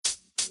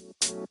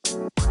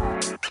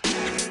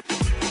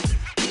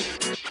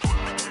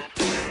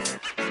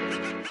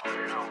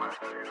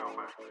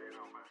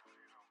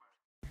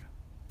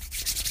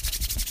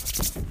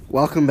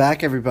Welcome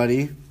back,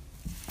 everybody.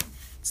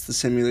 It's the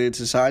Simulated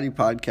Society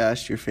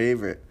podcast, your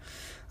favorite.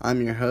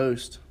 I'm your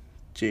host,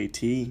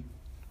 JT.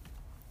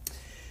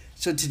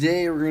 So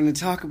today we're going to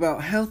talk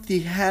about healthy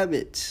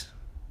habits.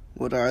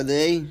 What are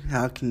they?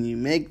 How can you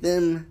make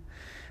them?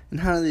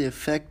 And how do they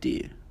affect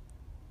you?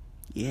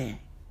 Yeah.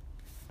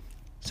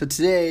 So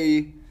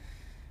today's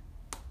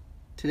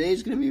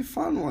going to be a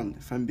fun one,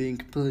 if I'm being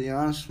completely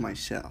honest with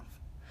myself.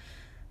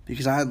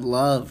 Because I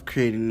love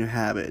creating new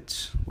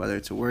habits, whether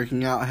it's a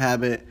working out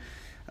habit,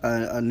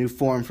 a new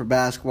form for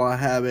basketball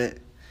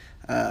habit,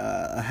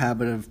 a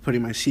habit of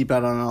putting my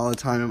seatbelt on all the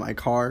time in my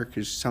car,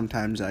 because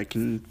sometimes I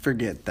can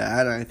forget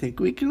that. I think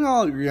we can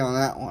all agree on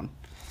that one.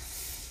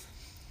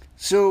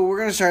 So we're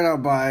going to start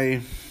out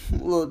by a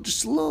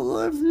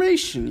little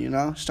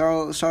information,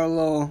 Start a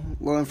little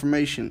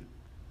information.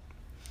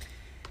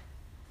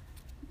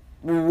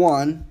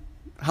 One,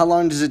 how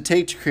long does it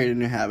take to create a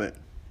new habit?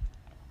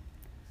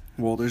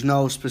 Well, there's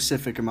no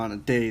specific amount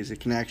of days. It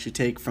can actually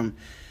take from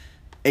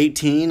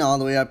 18 all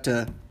the way up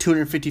to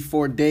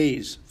 254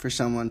 days for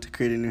someone to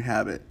create a new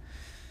habit.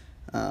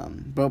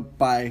 But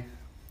by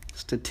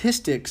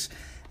statistics,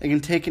 it can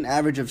take an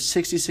average of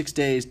 66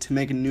 days to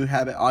make a new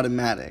habit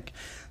automatic.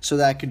 So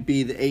that could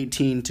be the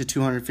 18 to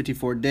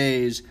 254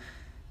 days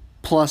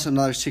plus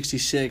another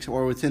 66,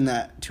 or within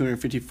that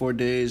 254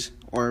 days,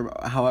 or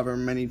however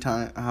many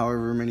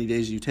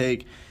days you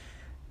take.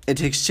 It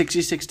takes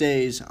 66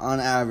 days on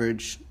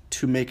average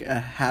to make a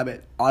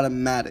habit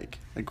automatic,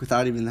 like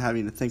without even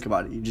having to think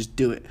about it. You just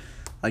do it,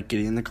 like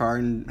getting in the car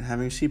and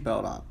having a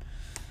seatbelt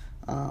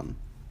on.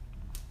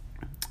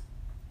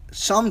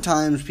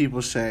 Sometimes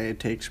people say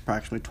it takes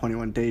approximately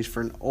 21 days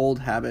for an old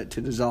habit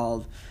to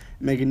dissolve,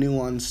 make a new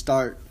one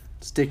start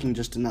sticking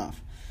just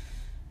enough.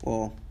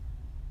 Well,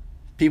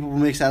 people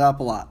mix that up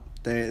a lot.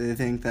 They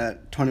think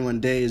that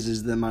 21 days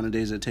is the amount of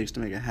days it takes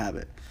to make a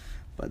habit,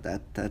 but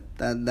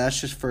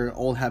that's just for an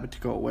old habit to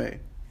go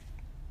away.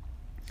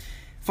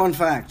 Fun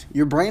fact,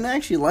 your brain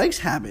actually likes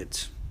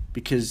habits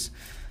because,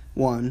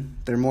 one,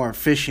 they're more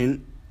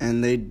efficient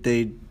and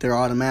they're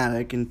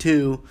automatic, and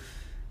two,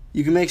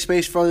 you can make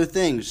space for other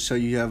things. So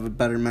you have a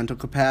better mental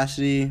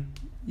capacity,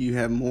 you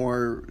have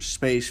more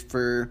space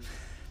for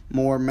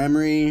more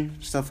memory,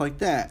 stuff like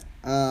that.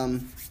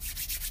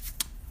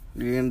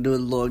 You're going to do a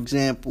little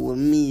example of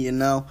me,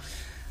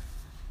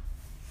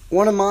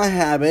 One of my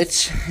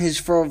habits is,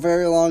 for a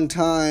very long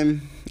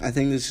time, I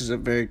think this is a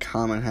very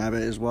common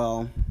habit as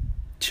well,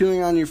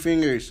 chewing on your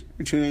fingers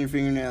or chewing on your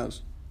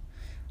fingernails.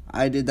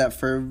 I did that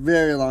for a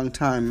very long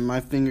time, and my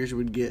fingers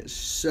would get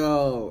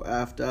so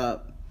effed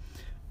up.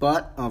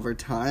 But over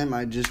time,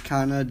 I just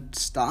kind of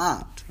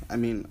stopped. I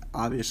mean,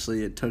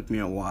 obviously it took me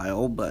a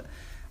while, but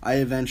I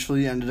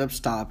eventually ended up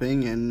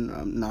stopping,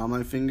 and now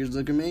my fingers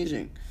look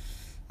amazing.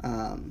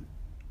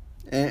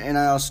 And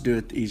I also do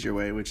it the easier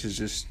way, which is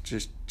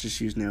just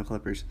use nail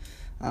clippers.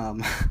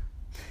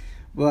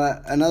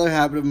 But another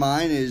habit of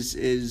mine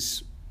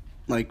is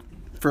like,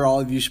 for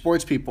all of you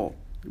sports people,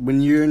 when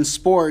you're in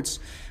sports,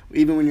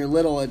 even when you're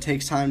little, it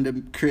takes time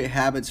to create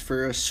habits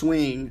for a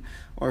swing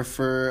or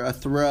for a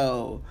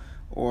throw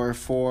or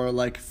for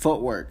like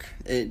footwork.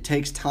 It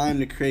takes time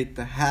to create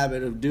the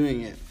habit of doing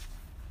it.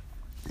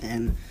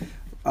 And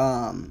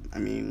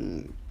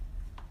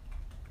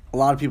a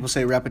lot of people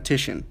say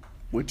repetition,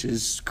 which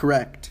is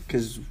correct,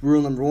 because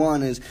rule number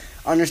one is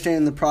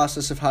understanding the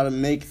process of how to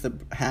make the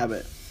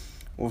habit.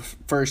 Well,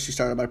 first you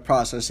start by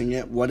processing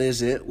it. What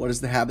is it? What is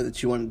the habit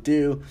that you want to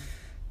do?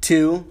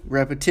 2,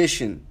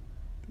 repetition.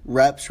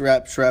 Reps. A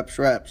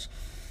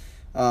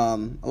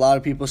lot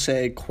of people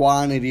say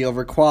quantity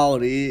over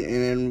quality,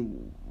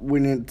 and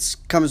when it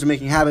comes to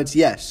making habits,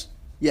 yes,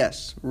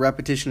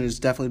 repetition is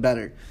definitely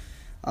better.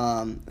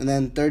 And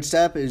then third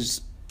step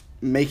is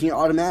making it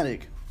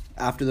automatic.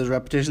 After those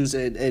repetitions,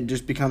 it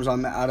just becomes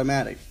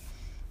automatic.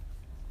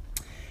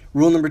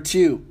 Rule number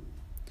 2,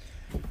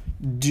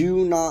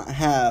 do not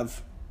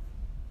have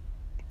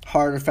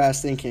hard or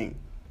fast thinking,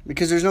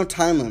 because there's no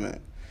time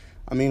limit.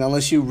 I mean,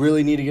 unless you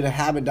really need to get a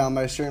habit down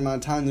by a certain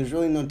amount of time, there's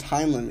really no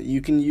time limit.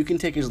 You can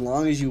take as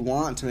long as you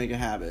want to make a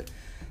habit.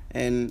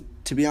 And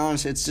to be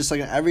honest, it's just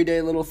like an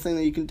everyday little thing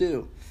that you can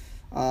do.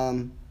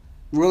 Rule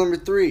number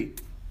 3,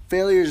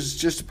 failure is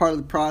just a part of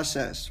the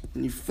process.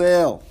 When you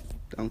fail,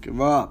 don't give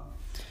up.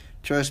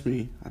 Trust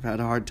me, I've had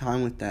a hard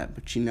time with that,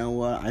 but you know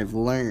what? I've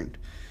learned.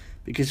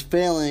 Because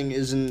failing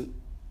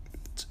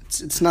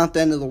it's not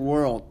the end of the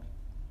world,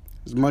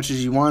 as much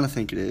as you want to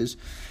think it is.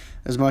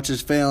 As much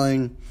as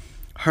failing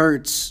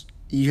hurts,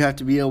 you have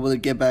to be able to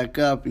get back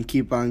up and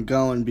keep on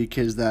going,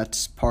 because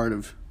that's part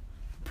of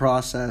the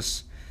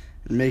process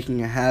and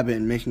making a habit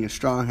and making a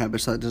strong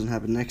habit so that doesn't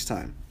happen next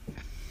time.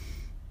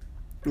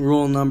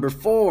 Rule number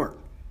 4,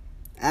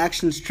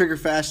 actions trigger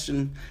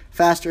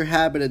faster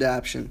habit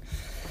adaptation.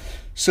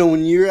 So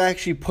when you're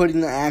actually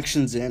putting the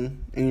actions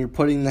in and you're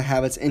putting the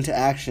habits into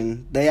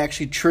action, they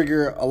actually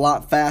trigger a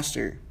lot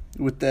faster.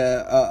 with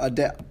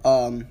the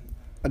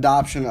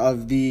adoption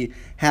of the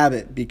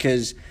habit,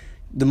 because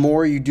the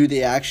more you do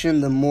the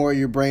action, the more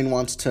your brain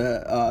wants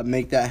to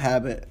make that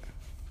habit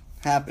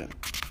happen.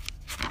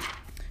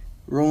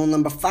 Rule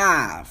number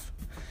 5.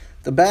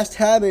 The best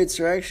habits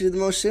are actually the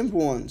most simple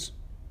ones.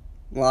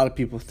 A lot of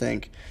people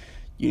think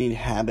you need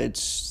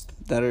habits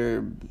that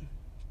are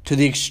to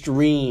the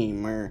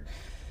extreme or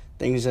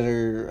things that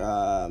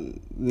are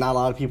not a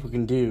lot of people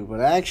can do.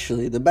 But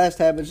actually, the best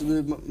habits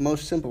are the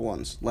most simple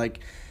ones, like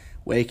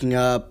waking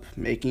up,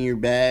 making your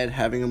bed,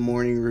 having a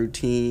morning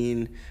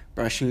routine,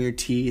 brushing your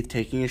teeth,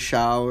 taking a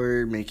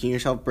shower, making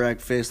yourself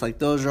breakfast. Like,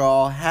 those are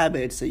all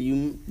habits that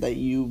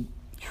you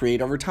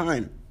create over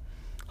time,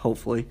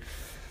 hopefully.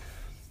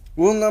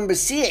 Rule number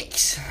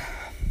 6.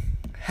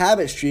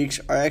 Habit streaks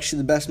are actually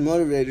the best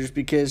motivators,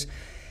 because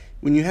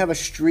when you have a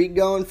streak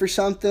going for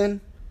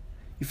something,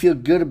 you feel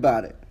good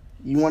about it.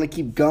 You want to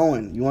keep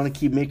going. You want to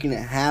keep making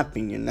it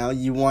happen. And now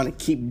you want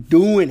to keep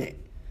doing it.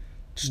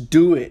 Just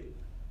do it.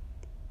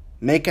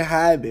 Make a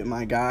habit,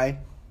 my guy.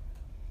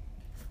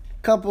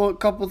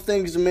 Couple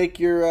things to make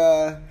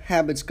your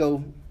habits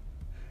go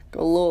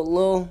a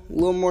little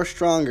more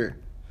stronger.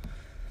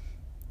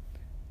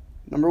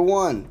 Number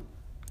 1,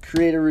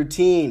 create a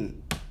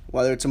routine.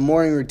 Whether it's a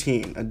morning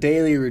routine, a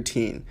daily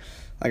routine.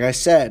 Like I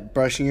said,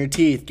 brushing your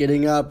teeth,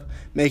 getting up,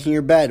 making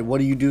your bed. What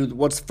do you do?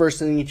 What's the first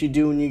thing that you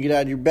do when you get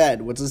out of your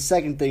bed? What's the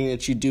second thing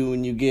that you do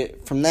when you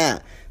get from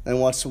that? Then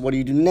what do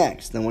you do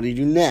next? Then what do you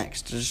do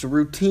next? Just a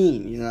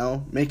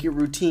routine, Make it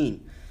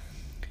routine.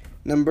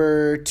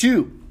 Number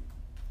 2,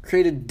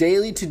 create a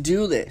daily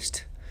to-do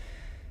list.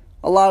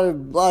 A lot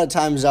of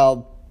times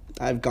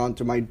I've gone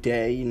through my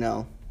day,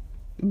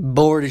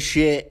 bored as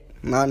shit,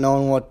 not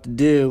knowing what to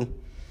do,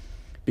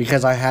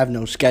 because I have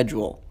no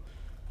schedule.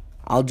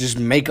 I'll just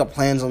make up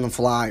plans on the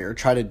fly, or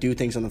try to do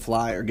things on the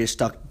fly, or get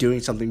stuck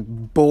doing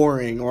something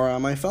boring, or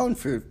on my phone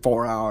for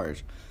 4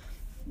 hours.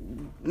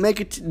 Make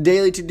a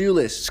daily to-do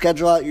list.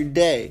 Schedule out your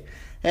day.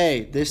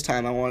 Hey, this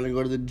time I want to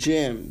go to the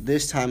gym.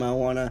 This time I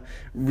want to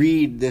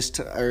read. This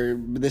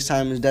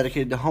time is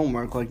dedicated to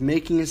homework. Like,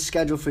 making a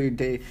schedule for your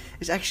day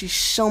is actually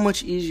so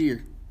much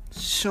easier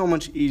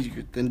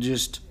than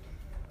just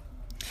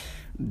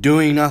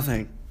doing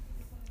nothing.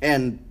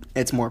 And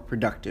it's more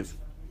productive.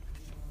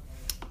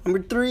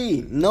 Number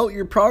 3, note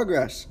your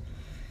progress.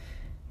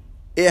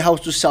 It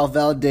helps with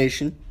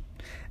self-validation.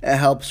 It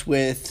helps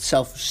with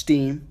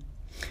self-esteem.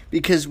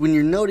 Because when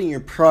you're noting your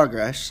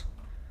progress,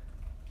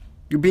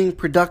 you're being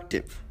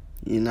productive.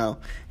 You're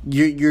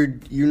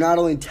not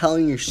only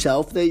telling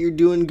yourself that you're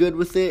doing good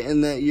with it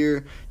and that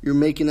you're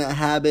making that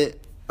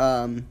habit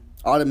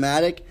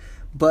automatic,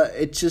 but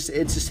it's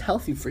just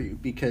healthy for you,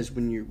 because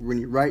when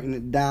you're writing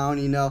it down,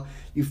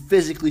 you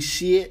physically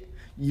see it.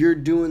 You're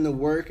doing the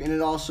work, and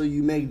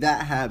you make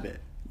that habit.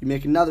 You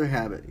make another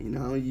habit,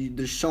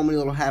 There's so many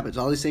little habits.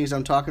 All these things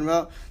I'm talking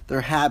about, they're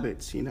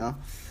habits,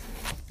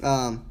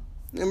 Number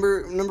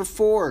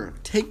 4,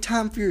 take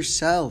time for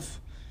yourself.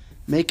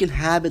 Making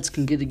habits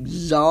can get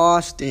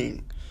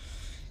exhausting,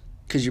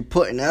 because you're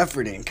putting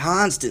effort in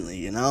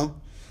constantly,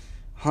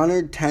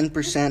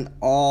 110%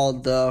 all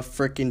the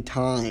freaking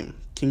time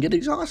can get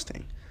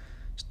exhausting.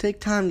 Just take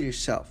time to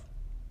yourself.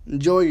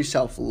 Enjoy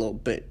yourself a little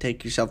bit.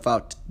 Take yourself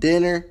out to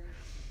dinner.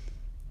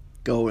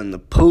 Go in the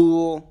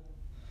pool,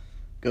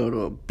 go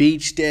to a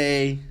beach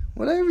day,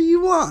 whatever you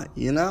want,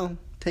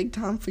 Take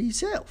time for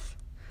yourself.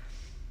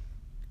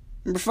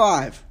 Number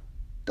 5,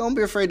 don't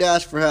be afraid to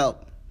ask for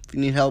help. If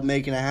you need help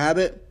making a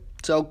habit,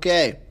 it's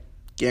okay.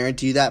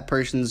 Guarantee that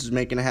person's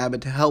making a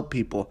habit to help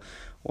people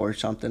or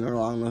something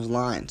along those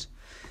lines.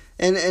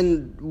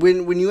 And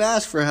when you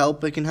ask for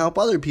help, it can help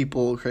other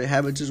people create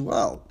habits as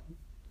well.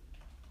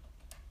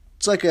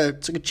 It's like a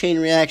chain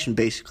reaction,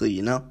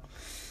 basically,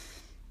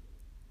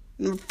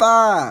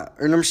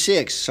 Number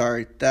 6,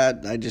 sorry,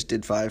 that I just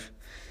did 5.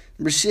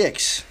 Number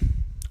 6,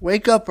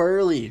 wake up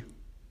early.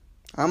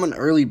 I'm an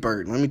early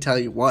bird, let me tell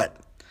you what.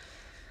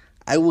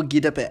 I will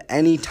get up at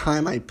any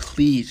time I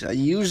please. I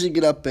usually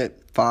get up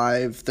at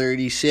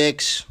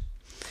 5:36.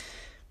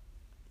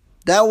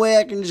 That way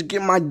I can just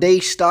get my day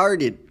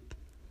started.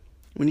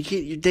 When you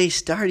get your day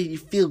started, you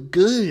feel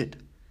good.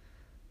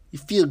 You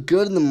feel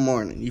good in the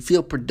morning. You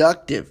feel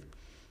productive.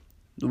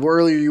 The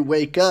earlier you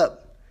wake up,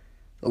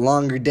 the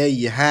longer day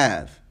you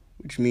have,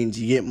 which means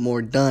you get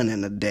more done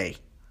in a day.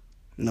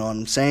 You know what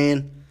I'm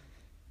saying?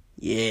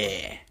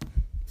 Yeah.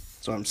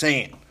 That's what I'm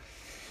saying.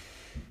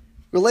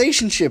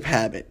 Relationship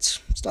habits.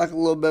 Let's talk a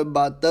little bit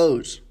about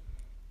those.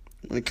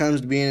 When it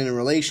comes to being in a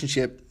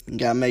relationship, you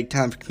gotta make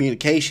time for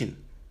communication.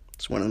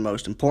 It's one of the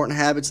most important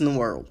habits in the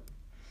world.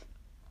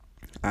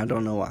 I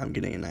don't know why I'm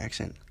getting an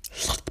accent.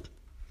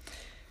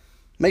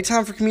 Make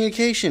time for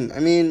communication. I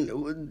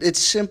mean, it's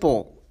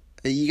simple.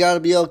 You got to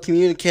be able to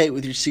communicate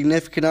with your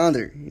significant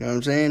other. You know what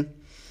I'm saying?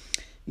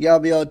 You got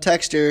to be able to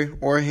text her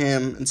or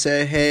him and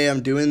say, hey,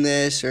 I'm doing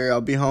this, or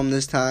I'll be home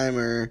this time,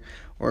 or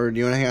do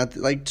you want to hang out?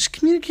 Like, just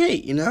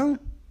communicate,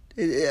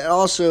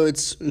 It's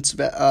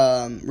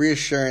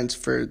reassurance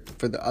for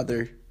the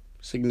other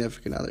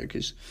significant other,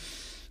 because,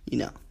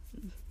 you're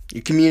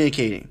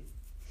communicating.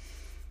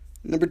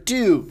 Number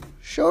 2,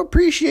 show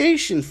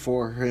appreciation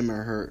for him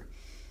or her.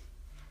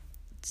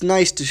 It's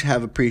nice to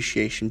have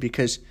appreciation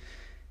because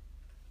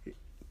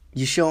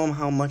you show them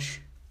how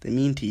much they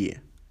mean to you.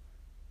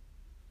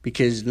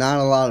 Because not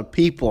a lot of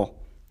people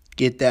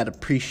get that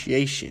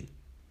appreciation.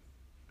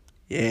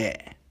 Yeah.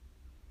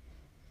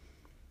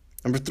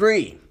 Number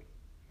 3,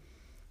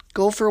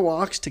 go for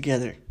walks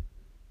together.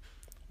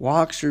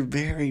 Walks are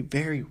very,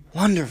 very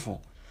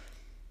wonderful.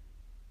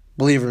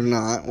 Believe it or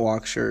not,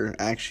 walks are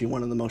actually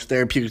one of the most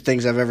therapeutic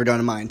things I've ever done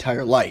in my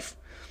entire life.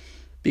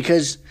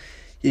 Because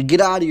you get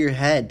out of your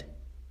head.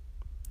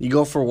 You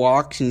go for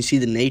walks and you see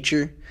the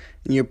nature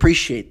and you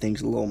appreciate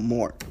things a little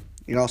more.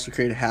 You can also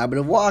create a habit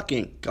of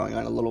walking, going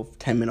on a little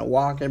 10-minute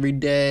walk every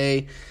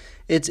day.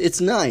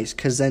 It's nice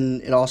because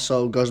then it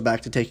also goes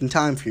back to taking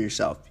time for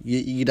yourself.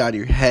 You get out of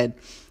your head,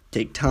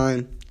 take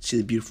time, see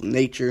the beautiful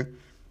nature,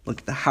 look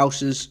at the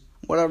houses,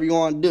 whatever you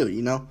want to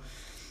do,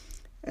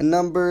 And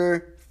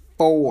number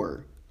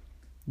 4,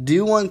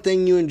 do one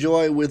thing you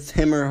enjoy with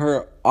him or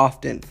her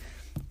often.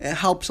 It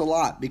helps a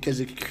lot because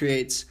it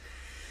creates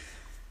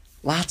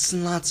lots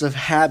and lots of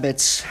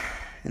habits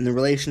in the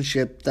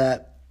relationship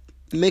that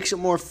makes it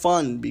more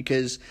fun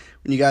because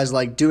when you guys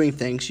like doing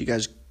things, you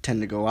guys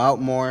tend to go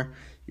out more.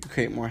 You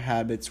create more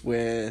habits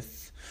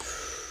with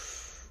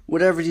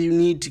whatever you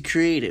need to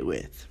create it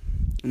with.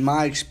 In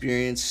my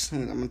experience,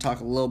 I'm going to talk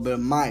a little bit of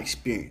my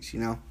experience,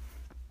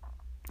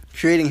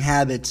 Creating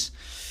habits,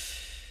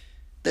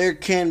 there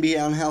can be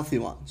unhealthy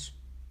ones.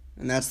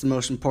 And that's the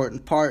most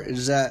important part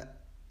is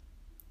that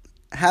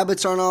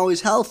habits aren't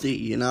always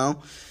healthy,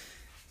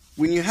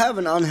 When you have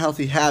an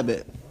unhealthy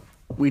habit,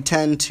 we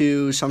tend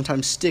to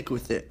sometimes stick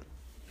with it.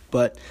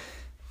 But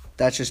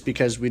that's just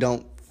because we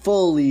don't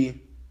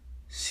fully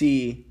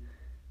see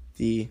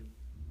the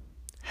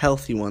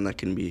healthy one that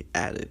can be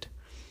added.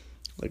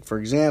 Like, for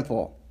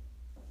example,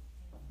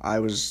 I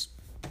was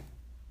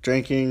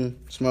drinking,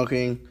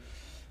 smoking,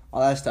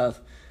 all that stuff.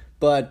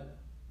 But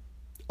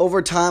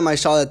over time, I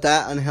saw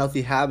that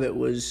unhealthy habit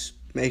was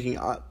making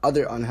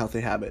other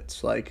unhealthy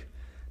habits, like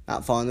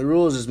not following the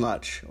rules as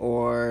much,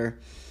 or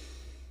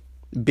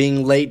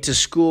being late to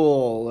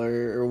school,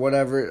 or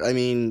whatever. I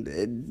mean,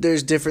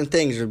 there's different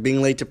things, or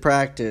being late to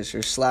practice,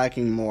 or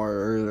slacking more,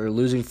 or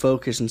losing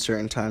focus in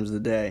certain times of the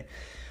day.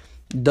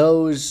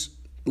 Those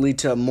lead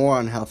to more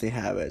unhealthy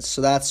habits. So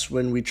that's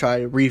when we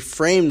try to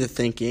reframe the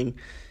thinking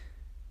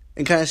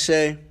and kind of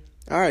say,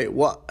 all right,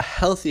 what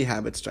healthy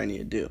habits do I need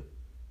to do?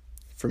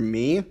 For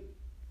me,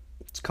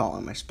 it's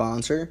calling my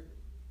sponsor,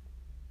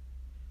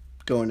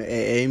 going to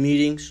AA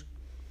meetings,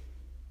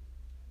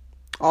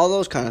 all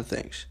those kind of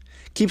things.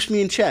 Keeps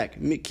me in check.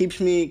 It keeps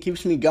me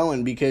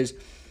going because it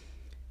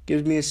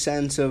gives me a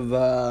sense of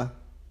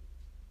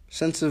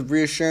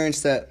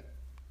reassurance that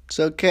it's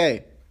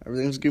okay.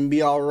 Everything's gonna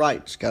be all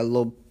right. Just got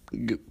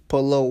put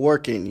a little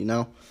work in,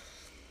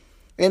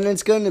 And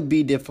it's gonna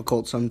be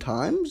difficult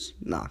sometimes.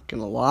 Not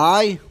gonna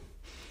lie.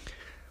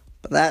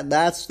 But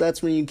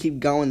that's when you keep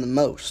going the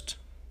most.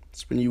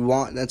 That's when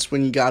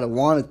you gotta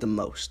want it the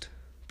most,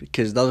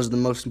 because those are the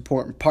most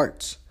important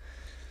parts.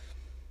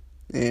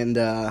 And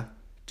I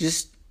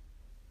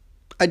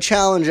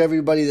challenge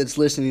everybody that's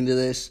listening to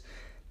this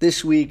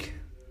week,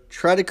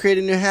 try to create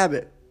a new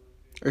habit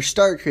or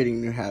start creating a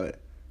new habit.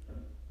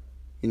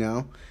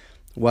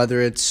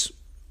 Whether it's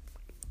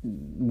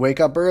wake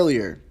up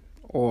earlier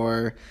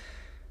or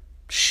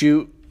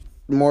shoot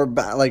more,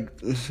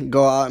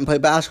 go out and play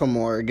basketball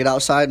more, or get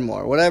outside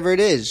more, whatever it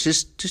is.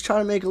 Just try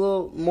to make a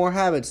little more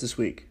habits this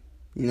week,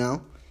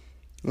 And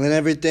then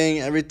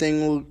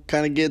everything will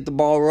kind of get the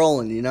ball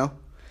rolling,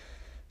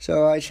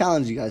 So I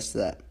challenge you guys to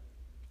that.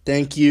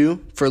 Thank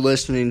you for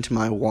listening to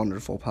my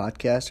wonderful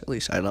podcast. At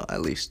least I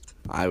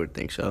would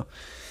think so.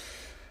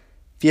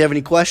 If you have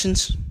any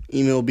questions,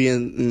 email will be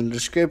in the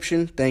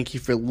description. Thank you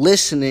for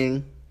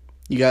listening.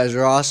 You guys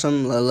are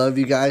awesome. I love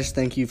you guys.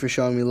 Thank you for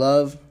showing me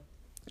love.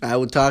 I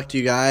will talk to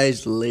you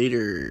guys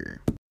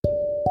later.